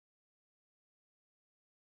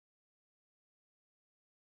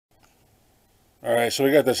Alright, so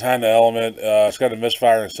we got this Honda Element. It's got a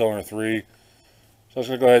misfire in cylinder 3. So I'm just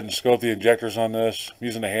going to go ahead and scope the injectors on this. I'm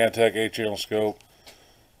using the hantek 8-channel scope.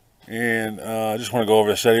 And I just want to go over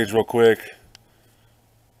the settings real quick.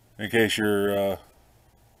 In case you're...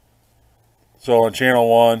 So on channel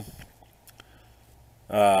 1,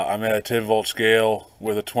 I'm at a 10 volt scale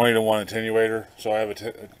with a 20 to 1 attenuator. So I have a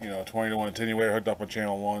 20 to 1 attenuator hooked up on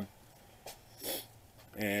channel 1.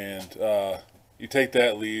 And you take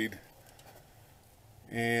that lead.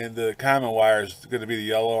 And the common wire is going to be the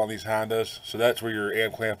yellow on these Hondas, so that's where your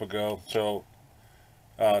amp clamp will go. So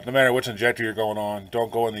no matter which injector you're going on,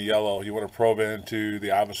 don't go in the yellow. You want to probe into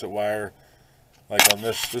the opposite wire. Like on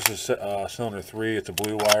this is cylinder 3, it's a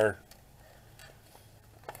blue wire.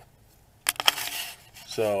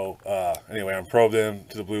 So anyway, I'm probed in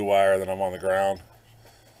to the blue wire, then I'm on the ground.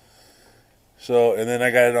 So, and then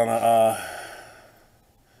I got it on a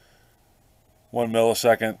 1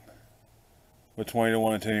 millisecond. With 20 to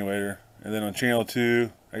 1 attenuator. And then on channel 2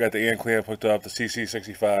 I got the amp clamp hooked up, the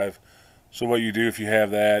CC65. So what you do if you have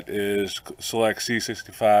that is select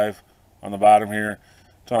C65 on the bottom here.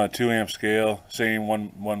 It's on a 2 amp scale, same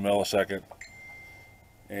 1 millisecond,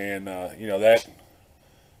 and that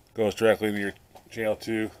goes directly into your channel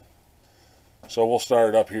 2. So we'll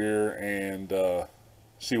start it up here and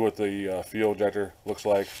see what the fuel injector looks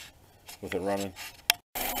like with it running.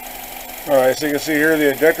 Alright, so you can see here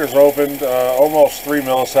the injector's opened almost 3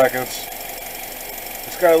 milliseconds.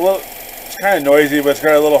 It's kind of noisy, but it's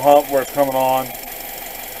got a little hump where it's coming on.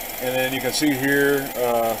 And then you can see here,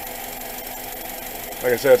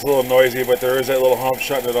 like I said, it's a little noisy, but there is that little hump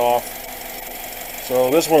shutting it off.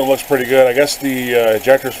 So this one looks pretty good. I guess the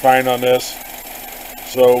injector's fine on this.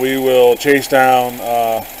 So we will chase down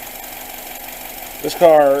this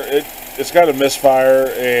car. It's got a misfire,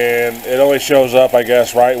 and it only shows up, I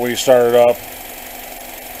guess, right when you start it up,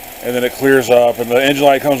 and then it clears up, and the engine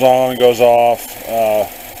light comes on and goes off.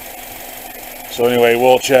 So anyway,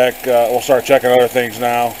 we'll check. We'll start checking other things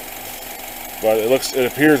now, but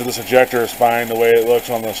it appears that this injector is fine the way it looks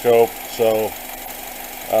on the scope. So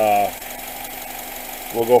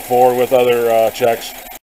we'll go forward with other checks.